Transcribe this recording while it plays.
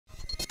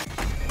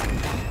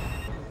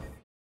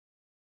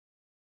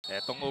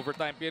Etong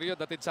overtime period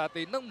natin sa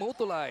atin ng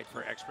Motolite.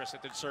 For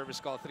express-rated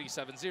service, call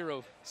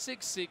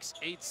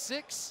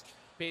 370-6686.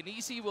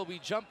 Penisi will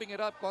be jumping it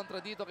up kontra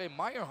dito kay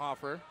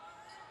Meyerhofer.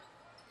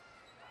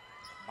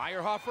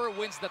 Meyerhofer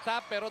wins the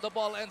tap pero the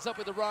ball ends up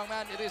with the wrong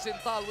man. It is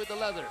Intal with the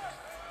leather.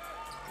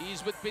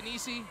 He's with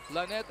Penisi,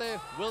 Lanete,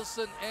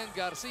 Wilson, and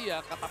Garcia.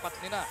 Katapat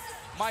nila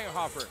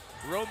Meyerhofer,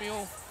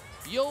 Romeo,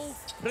 Yo,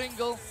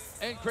 Pringle,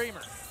 and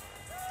Kramer.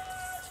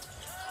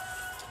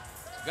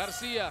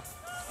 Garcia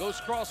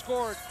goes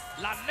cross-court.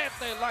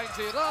 Lanete lines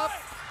it up.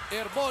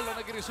 Airball na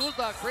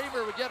nagresulta.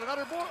 Kramer with yet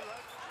another ball.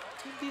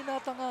 Hindi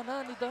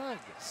natanganan ni Doug.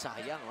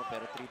 Sayang,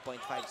 pero 3.5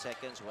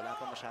 seconds. Wala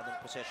pa masyadong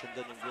possession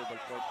doon yung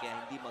GlobalPort kaya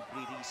hindi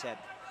mag-re-reset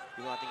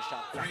yung ating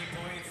shot clock.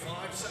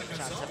 3.5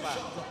 seconds. Pa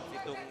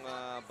itong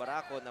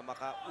Barako na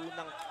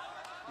makaunang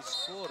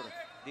score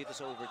dito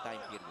sa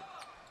overtime period.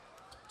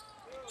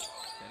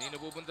 Kanina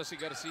pupunta si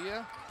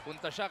Garcia.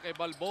 Punta siya kay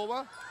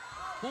Balboa.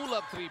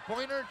 Pull-up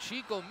three-pointer.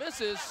 Chico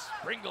misses.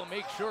 Pringle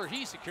makes sure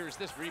he secures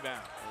this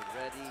rebound.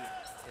 Already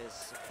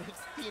his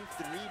 15th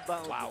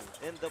rebound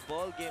in the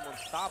ball game on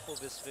top of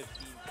his 15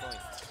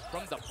 points.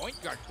 From the point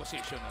guard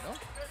position, ano?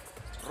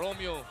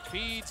 Romeo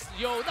feeds.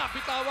 Yo,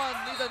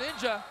 napitawan ni the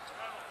Ninja.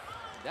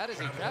 That is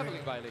a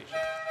traveling violation.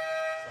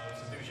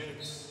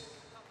 Substitutions.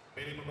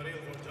 Billy Mamaril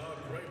for Doug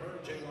Kramer.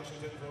 Jay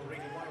Washington for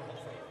Ricky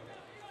Meyerhofer.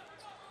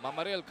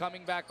 Mamaril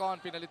coming back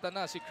on. Pinalitan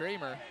na si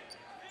Kramer.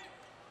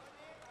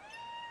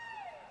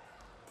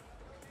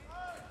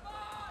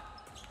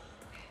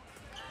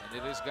 And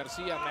it is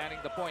Garcia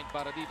manning the point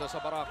para dito sa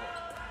Barako.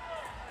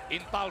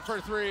 Intal for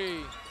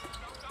three.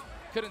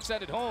 Couldn't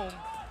send it home.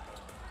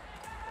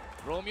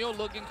 Romeo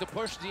looking to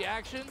push the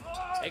action.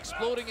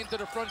 Exploding into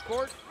the front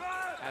court.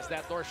 Has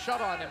that door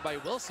shut on him by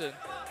Wilson.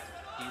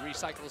 He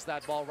recycles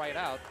that ball right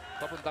out.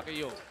 Papunta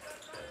kay Yo.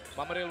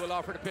 Mamaril will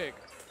offer the pick.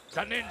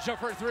 The Ninja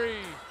for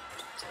three.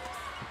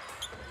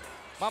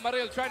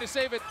 Mamaril trying to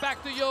save it. Back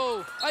to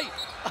Yo. Ay!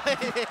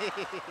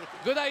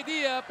 Good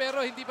idea,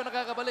 pero hindi pa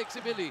nakakabalik si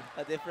Billy.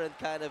 A different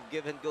kind of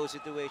give-and-go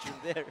situation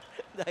there.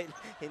 Dahil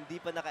hindi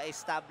pa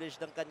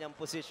naka-establish ng kanyang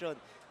posisyon.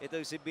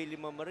 Ito si Billy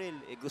Mamaril.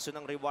 Gusto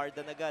ng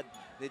rewardan agad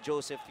ni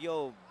Joseph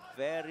Yo.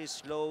 Very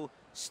slow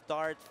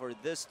start for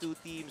these two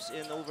teams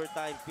in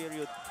overtime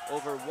period.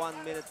 Over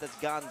 1 minute has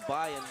gone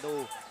by and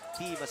no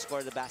team has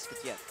scored the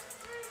basket yet.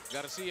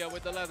 Garcia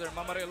with the leather.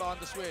 Mamaril on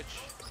the switch.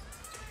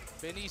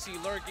 Penisi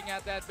lurking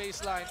at that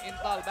baseline.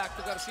 Intal back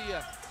to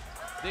Garcia.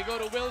 They go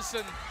to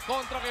Wilson.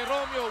 Contra kay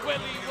Romeo.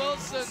 Willie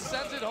Wilson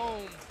sends it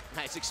home.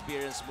 Nice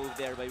experience move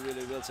there by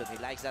Willie Wilson. He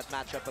likes that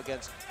matchup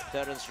against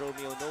Terrence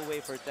Romeo. No way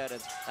for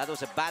Terrence. That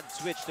was a bad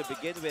switch to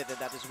begin with, and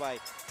that is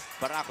why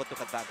Barako took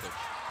advantage.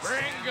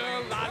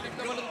 Pringle, lalim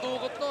naman ang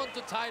dugot noon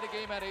to tie the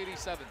game at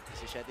 87.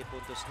 17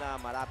 puntos na,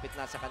 malapit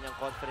na sa kanyang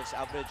conference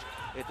average.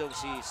 Itong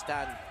si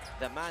Stan,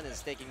 the man,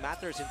 is taking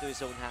matters into his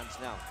own hands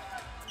now.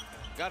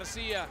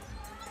 Garcia,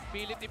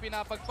 pilit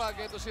ipinapagpag.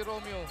 Ito si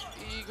Romeo.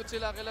 Iikot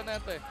sila kay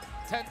Lanete.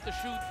 10 to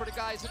shoot for the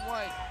guys in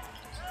white.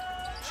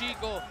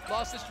 Chico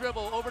lost his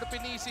dribble over to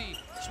Penisi.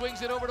 Swings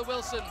it over to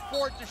Wilson.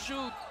 4 to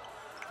shoot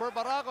for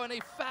Barako, and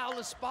a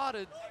foul is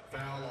spotted.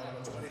 Foul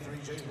on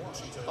 23, Jay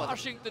Washington.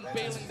 Washington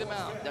bailing them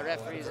out. The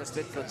referees have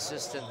been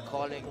consistent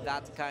calling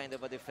that kind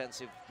of a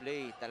defensive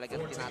play.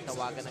 Talagang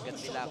tinatawagan agad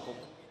nila kung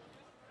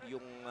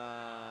yung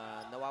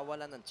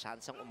nawawalan ng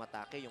tsansang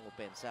umatake yung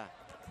opensa.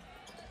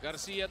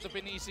 Garcia to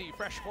Penisi,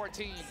 fresh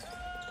 14.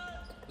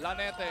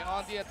 Lanete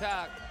on the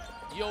attack.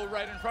 Yo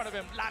right in front of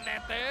him.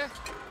 Lanete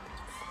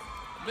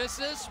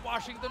misses.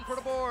 Washington for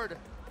the board.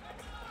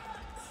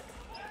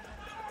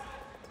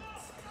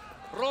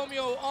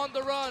 Romeo on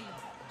the run.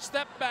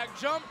 Step back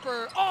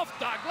jumper off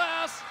the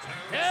glass.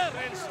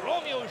 Terrence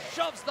Romeo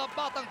shoves the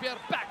Batang Pier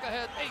back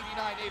ahead,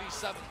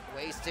 89-87.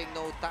 Wasting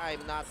no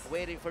time, not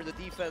waiting for the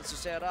defense to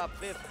set up.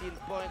 15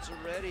 points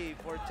already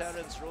for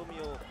Terrence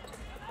Romeo.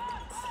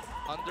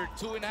 Under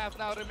 2.5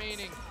 now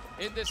remaining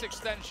in this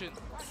extension.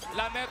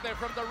 Lanete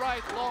from the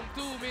right, long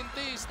two,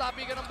 Minty,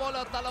 stopping ng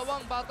bola,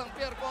 dalawang Batang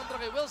Pier kontra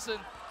kay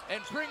Wilson, and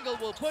Pringle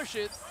will push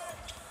it.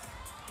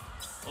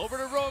 Over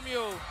to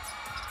Romeo.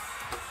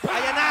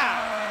 Ayan na!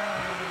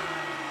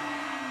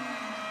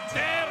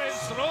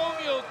 Terrence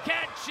Romeo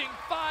catching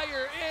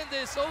fire in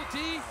this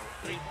OT.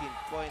 13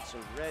 points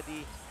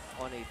already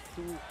on a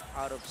 2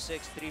 out of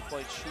 6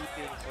 3-point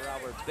shooting for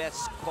our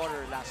best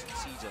scorer last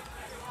season.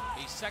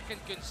 A second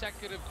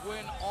consecutive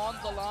win on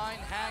the line,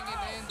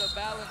 hanging in the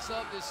balance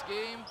of this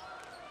game.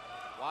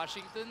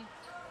 Washington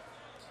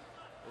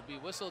will be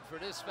whistled for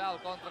this foul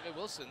kontra kay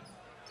Wilson.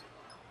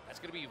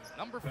 That's going to be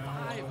number 5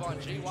 on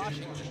Jay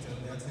Washington.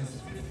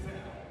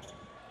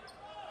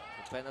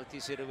 The penalty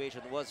situation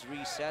was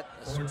reset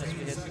as soon as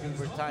we hit the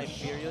overtime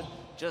period.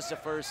 Just the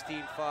first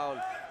team foul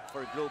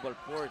for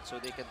GlobalPort, so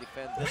they can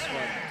defend this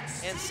one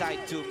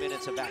inside 2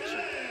 minutes of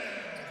action.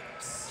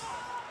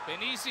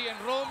 Penisi and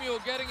Romeo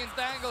getting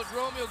entangled.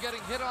 Romeo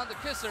getting hit on the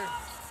kisser.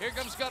 Here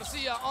comes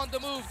Garcia on the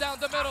move down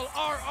the middle.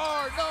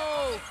 RR,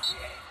 no!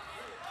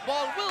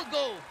 Ball will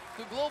go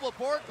to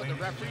GlobalPort, but the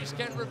referees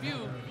can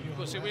review.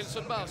 Kung si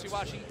Wilson ba o si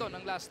Washington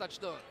ang last touch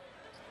doon.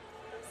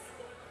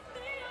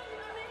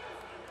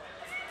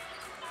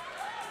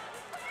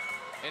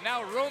 And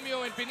now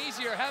Romeo and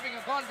Pinisi are having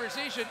a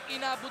conversation.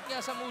 Inabot nga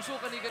sa muso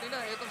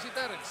kanina. Itong si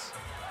Terence.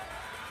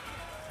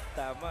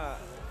 Tama.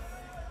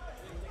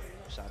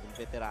 Masyadong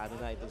veterano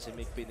na itong si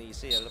Mick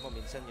Pinisi. Alam mo,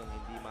 minsan yung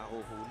hindi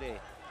mahuhuli,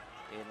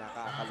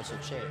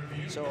 nakakalusot siya.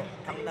 So,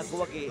 ang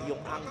nagwagi,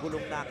 yung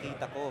anggulong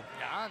nakita ko.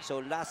 Yan.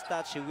 So, last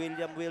touch si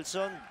William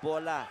Wilson,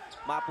 bola,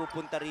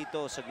 mapupunta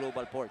rito sa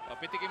GlobalPort.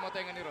 Pitikin mo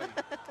tenga ni Ron.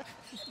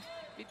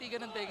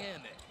 Pitigan ng tenga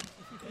yan eh.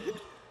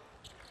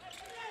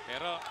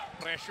 Pero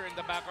pressure in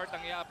the backcourt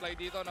ang i-apply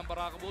dito ng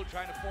Barako Bull,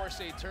 trying to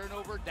force a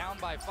turnover, down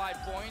by 5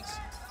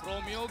 points.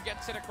 Romeo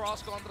gets it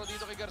across kontra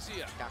dito kay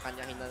Garcia.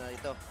 Kakanyahin na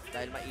ito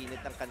dahil mainit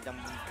ang kanyang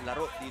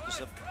laro dito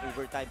sa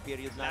overtime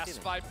period natin.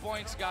 Last 5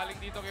 points galing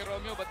dito kay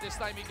Romeo, but this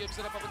time he gives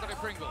it up papunta kay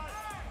Pringle.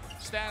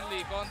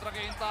 Stanley kontra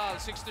kay Intal,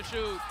 6 to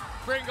shoot.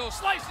 Pringle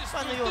slices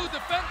through 2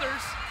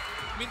 defenders.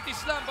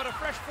 Mintis lang para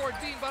fresh 14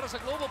 para sa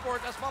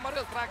GlobalPort as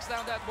Mamaril cracks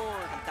down that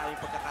board. Ang daming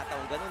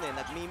pagkakataon ganun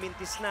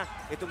nagmimintis na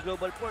itong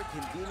GlobalPort.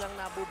 Hindi lang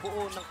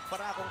nabubuo ng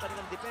Barakong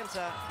kanilang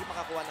depensa, hindi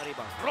makakuha ng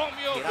rebound.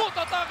 Romeo, good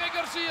attack kay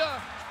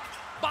Garcia.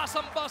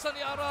 Basang-basa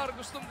ni Arar,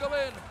 gustong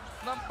gawin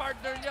ng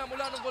partner niya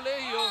mula ng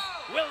kolehiyo.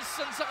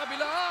 Wilson sa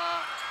kabila.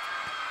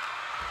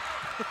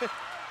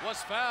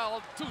 Was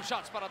fouled. 2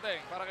 shots parating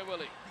para kay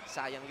Willie.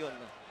 Sayang yun.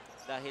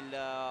 Dahil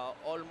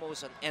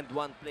almost an end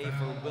one play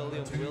for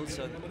William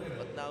Wilson.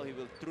 But now he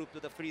will troop to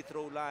the free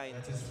throw line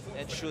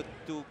and shoot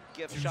 2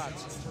 gift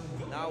shots.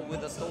 Now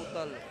with a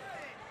total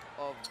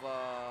of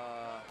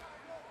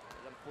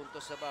ilang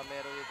puntos na ba?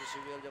 Meron ito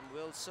si William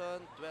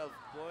Wilson, 12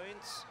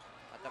 points.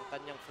 At ang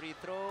kanyang free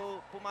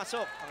throw,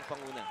 pumasok ang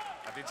panguna.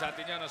 Atin sa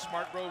atin yan, a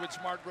smart bro with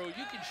smart bro.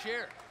 You can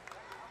share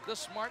the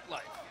smart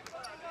life.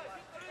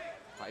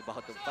 5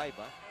 out of 5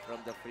 from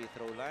the free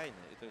throw line.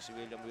 Ito si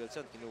William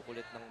Wilson,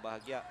 kinukulit ng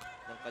bahagya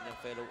ng kanyang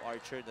fellow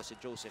archer na si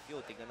Joseph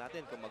Yo. Tingnan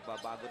natin kung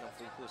magbabago ng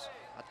focus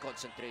at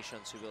concentration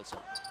si Wilson.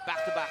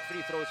 Back-to-back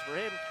free throws for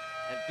him.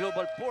 And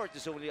GlobalPort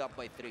is only up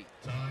by 3.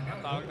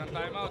 Tawag ng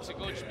timeout si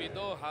Coach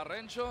Bido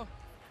Harencio,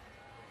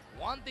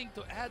 wanting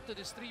to add to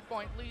this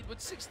 3-point lead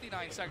with 69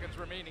 seconds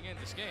remaining in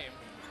this game.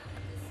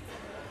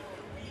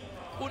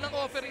 Unang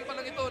offering pa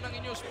lang ito ng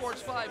inyong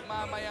Sports 5.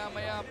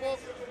 Mamaya-maya po,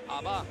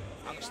 aba,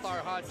 ang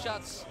Star Hot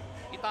Shots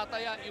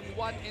itataya yung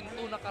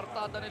 1-2 na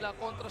kartada nila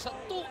kontra sa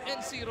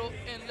 2-0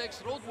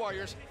 NLEX Road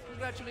Warriors.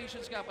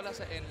 Congratulations nga pala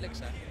sa NLEX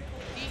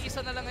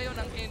Iisa na lang ngayon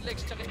ang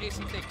NLEX tsaka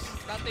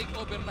SCTEX. Na-take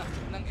over na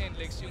ng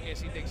NLEX yung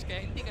SCTEX,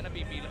 kaya hindi ka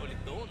napipila ulit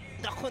doon.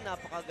 Naku,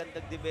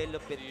 napakagandang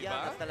development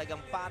yan. At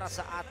talagang para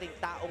sa ating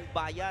taong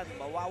bayan,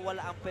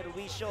 mawawala ang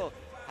perwisyo.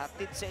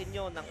 Hatid sa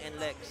inyo ng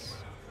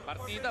NLEX.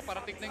 Partida,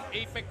 parating ng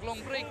APEC long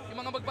break.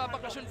 Yung mga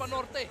magbabakasyon pa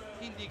norte,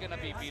 hindi ka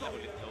napipila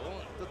ulit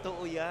doon.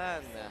 Totoo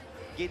yan.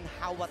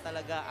 Ginhawa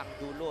talaga ang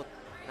dulot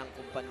ng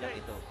kumpanya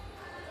ito.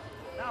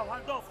 Now,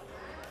 hand up.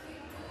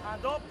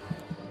 Hand up.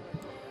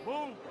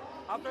 Boom.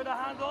 After the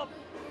hand up.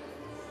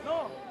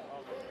 No.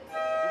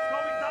 It's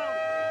going down.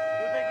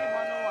 You take him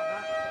 1-on-1,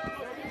 huh?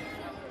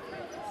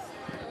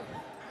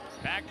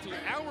 Back to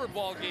our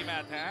ball game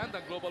at hand.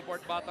 Ang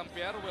GlobalPort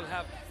Batampier will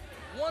have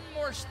one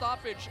more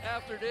stoppage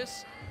after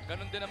this.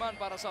 Ganun din naman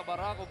para sa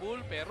Barako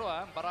Bull. Pero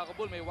Barako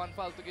Bull may 1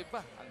 foul to give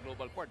pa. Ang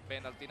GlobalPort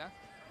penalty na.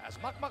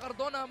 As Mac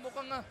Macardona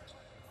mukhang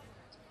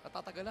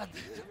natatagalan.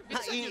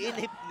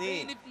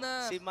 Naiinip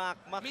na. Si Mac.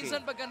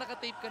 Minsan pagka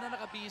nakatape ka na,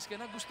 nakabihis ka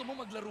na, gusto mo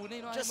maglaro na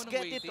yun. Just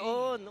get it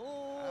on.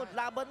 Oo,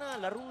 laban na,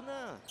 laro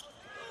na.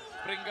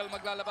 Pringle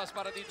maglalabas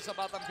para dito sa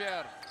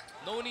Batampier.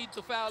 No need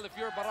to foul if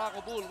you're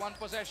Barako Bull.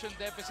 1 possession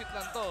deficit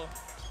lang to.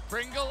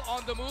 Pringle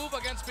on the move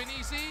against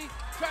Pinisi.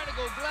 Trying to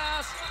go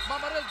glass.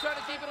 Mamaril trying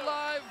to keep it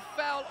alive.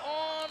 Foul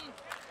on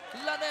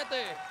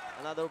Lanete.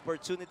 Another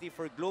opportunity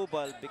for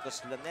Global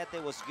because Lanete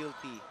was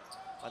guilty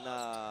on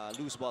a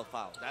loose ball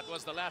foul. That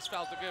was the last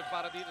foul to give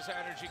para dito sa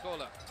Energy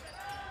Cola.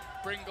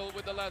 Pringle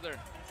with the leather.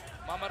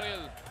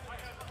 Mamaril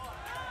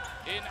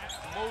in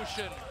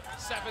motion.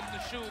 7 to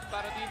shoot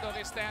para dito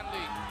kay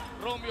Stanley.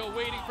 Romeo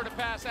waiting for the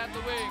pass at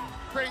the wing.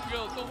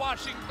 Pringle to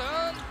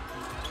Washington.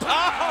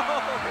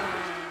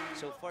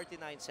 So 49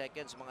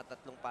 seconds, mga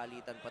 3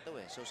 palitan pa to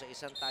So sa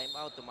isang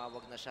timeout,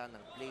 tumawag na siya ng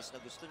plays na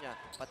gusto niya,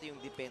 pati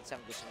yung depensa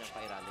ang gusto niyang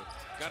pairalin.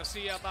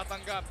 Garcia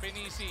tatanggap,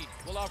 Pinisi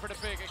will offer the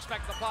pick,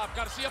 expect the pop.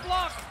 Garcia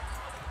blocked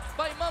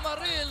by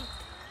Mamaril.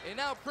 And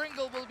now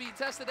Pringle will be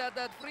tested at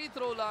that free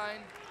throw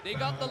line. They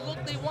got the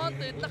look they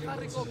wanted.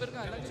 Naka-recover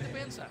nga lang yung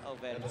depensa. Oh,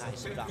 very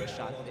nice block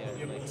shot there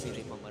by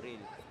Philip Mamaril.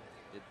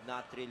 Did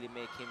not really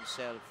make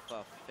himself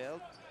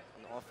felt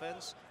on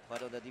offense,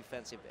 but on the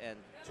defensive end,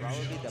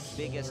 probably the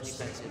biggest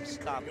defensive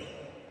stop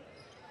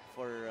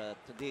for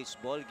today's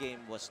ball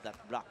game was that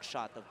block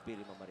shot of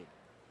Billy Mamaril.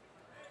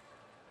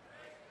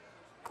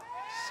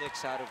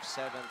 6 out of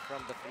 7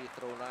 from the free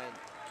throw line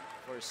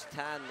for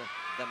Stan,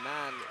 the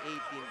man. 18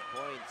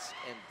 points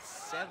and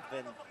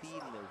 17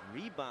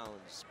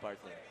 rebounds,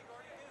 partner.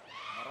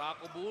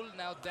 Barako Bull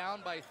now down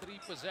by 3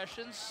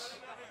 possessions.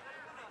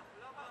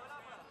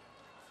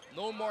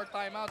 No more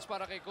timeouts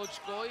para kay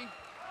Coach Koy.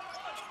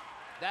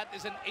 That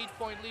is an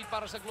 8-point lead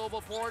para sa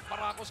GlobalPort.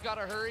 Barako's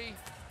gotta hurry.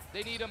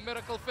 They need a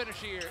miracle finish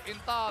here.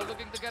 Intal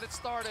looking to get it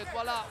started.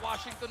 Wala,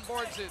 Washington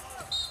boards it.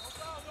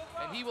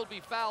 And he will be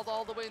fouled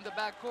all the way in the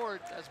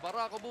backcourt as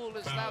Barako Bull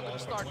is now going to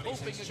start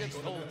hoping against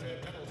home.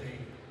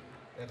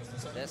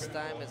 This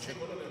time it's a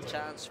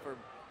chance for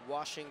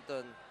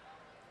Washington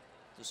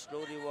to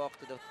slowly walk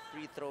to the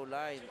free throw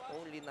line.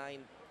 Only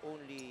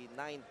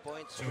nine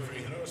points,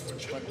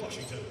 but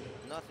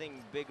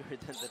nothing bigger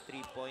than the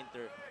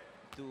three-pointer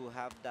to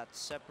have that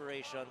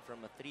separation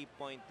from a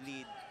three-point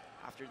lead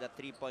after the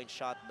three-point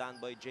shot done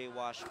by Jay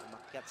Wash.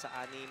 Umakyat sa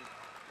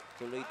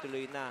 6,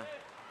 tuloy-tuloy na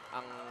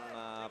ang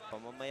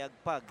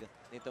pamamayagpag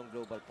nitong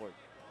GlobalPort.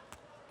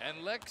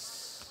 And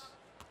Lex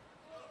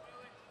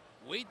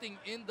waiting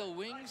in the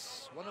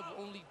wings, one of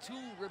only 2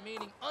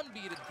 remaining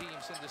unbeaten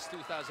teams in this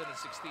 2016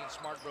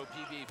 Smart Bro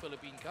PBA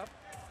Philippine Cup.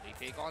 They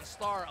take on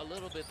Star a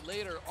little bit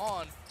later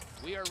on.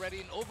 We are ready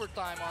in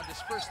overtime on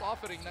this first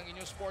offering ng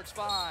inyong Sports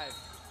 5.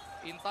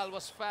 Intal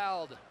was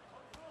fouled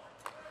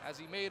as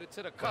he made it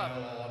to the cup.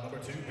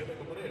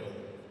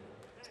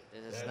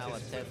 This is now a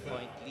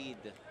 10-point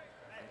lead.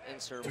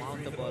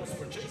 Insurmountable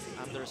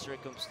under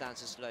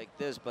circumstances like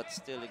this, but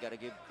still you gotta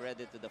give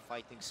credit to the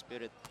fighting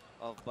spirit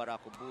of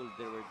Barako Bull.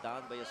 They were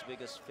down by as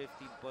big as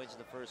 15 points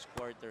in the first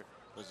quarter,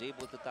 was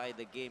able to tie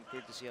the game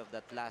courtesy of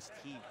that last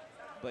heave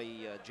by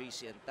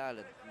JC and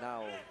Talent.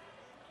 Now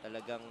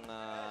talagang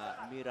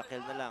miracle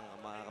na lang ang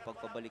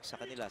makakapagpabalik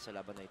sa kanila sa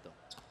laban na ito.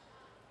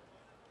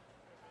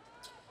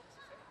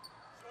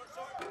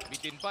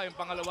 Bitin pa yung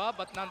pangalawa,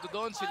 but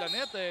nandoon si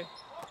Lanete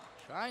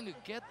trying to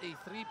get a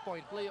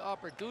three-point play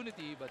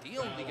opportunity, but he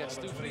only gets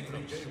 2 free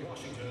throws. Jay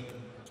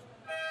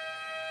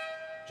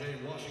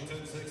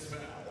Washington, 6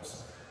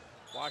 fouls.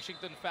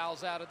 Washington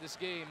fouls out of this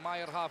game.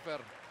 Meyerhofer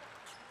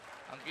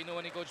ang kinuha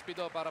ni Coach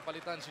Pido para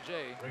palitan si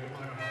Jay.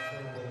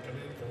 Meyerhofer will come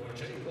in for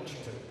Jay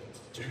Washington.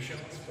 2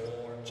 shots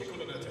for Chico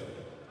Lanete.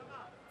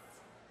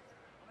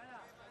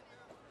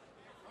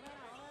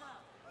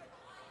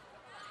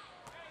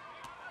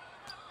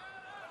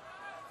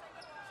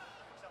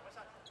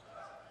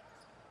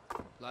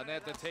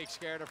 Lanete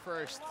takes care of the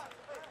first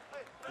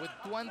with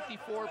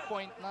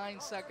 24.9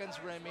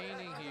 seconds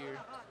remaining here.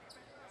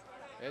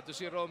 Ito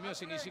si Romeo,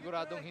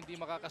 sinisiguradong hindi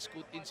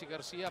makakascoot in si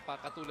Garcia,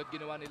 katulad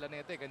ginawa ni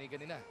Lanete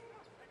kanina.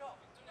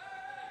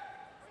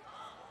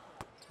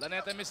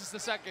 Lanete misses the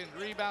second.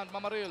 Rebound,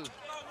 Mamaril.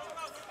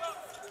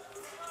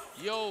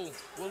 Yo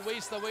will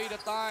waste away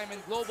the time and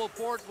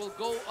GlobalPort will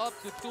go up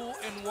to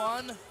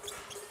 2-1.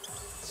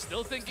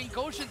 Still thinking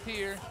quotient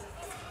here.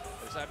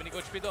 Pero sabi ni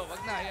Coach Pido,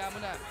 wag na, hayaan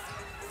mo na.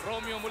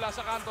 Romeo mula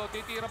sa kanto,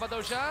 titira ba daw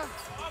siya?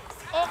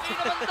 Okay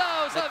naman daw,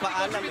 sabi ni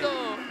Coach Pido.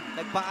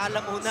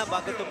 Nagpaalam muna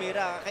bago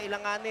tumira.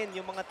 Kailanganin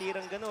yung mga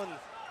tirang ganun.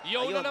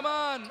 Yo na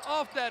naman,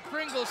 off that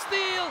Pringle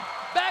steal.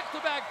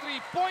 Back-to-back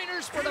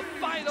 3-pointers for the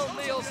final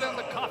nails in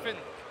the coffin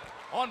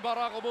on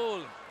Barako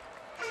Bull.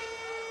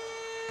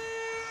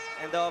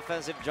 And the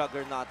offensive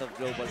juggernaut of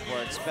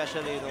GlobalPort,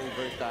 especially in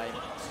overtime.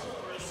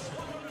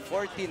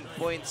 14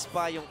 points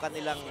pa yung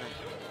kanilang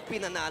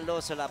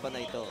pinanalo sa laban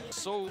na ito.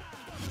 So,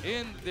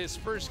 in this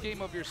first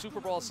game of your Super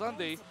Bowl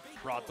Sunday,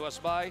 brought to us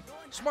by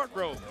Smart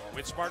Bro.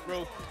 With Smart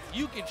Bro,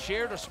 you can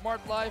share the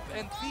smart life,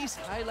 and these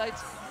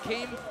highlights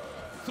came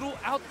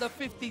throughout the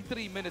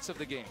 53 minutes of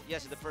the game.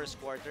 Yes, in the first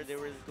quarter, they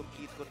were in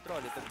complete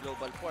control. Itong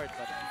GlobalPort,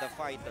 but the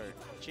fighter,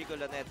 Chico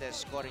Lanete,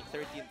 scoring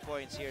 13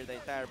 points here the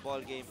entire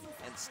ball game,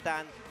 and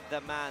Stan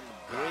the man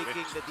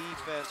breaking the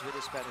defense with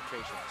his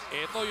penetrations.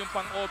 Ito yung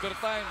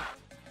pang-overtime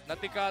na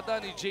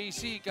tikada ni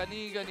JC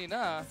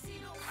kanina.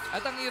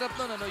 At ang hirap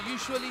nun,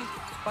 usually,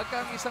 pagka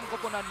ang isang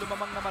koponan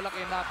lumamang na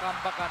malaki,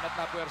 nakambakan at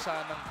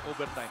napuwersahan ng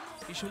overtime.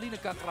 Usually,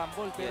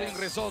 nagka-crumble. Pero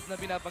yung result na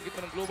binabanggit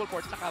mo ng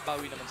GlobalPort,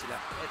 nakabawi naman sila.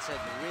 It's a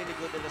really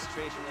good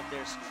illustration of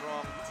their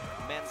strong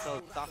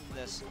mental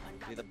toughness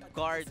with the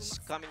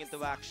guards coming into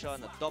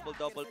action, a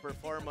double-double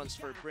performance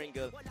for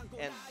Pringle,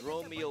 and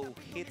Romeo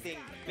hitting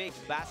big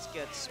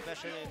baskets,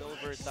 especially in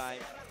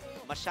overtime.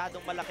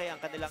 Masyadong malaki ang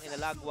kanilang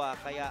inalagwa,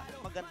 kaya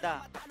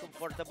maganda at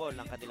comfortable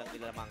ng kanilang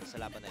nilamang sa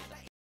laban na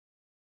ito.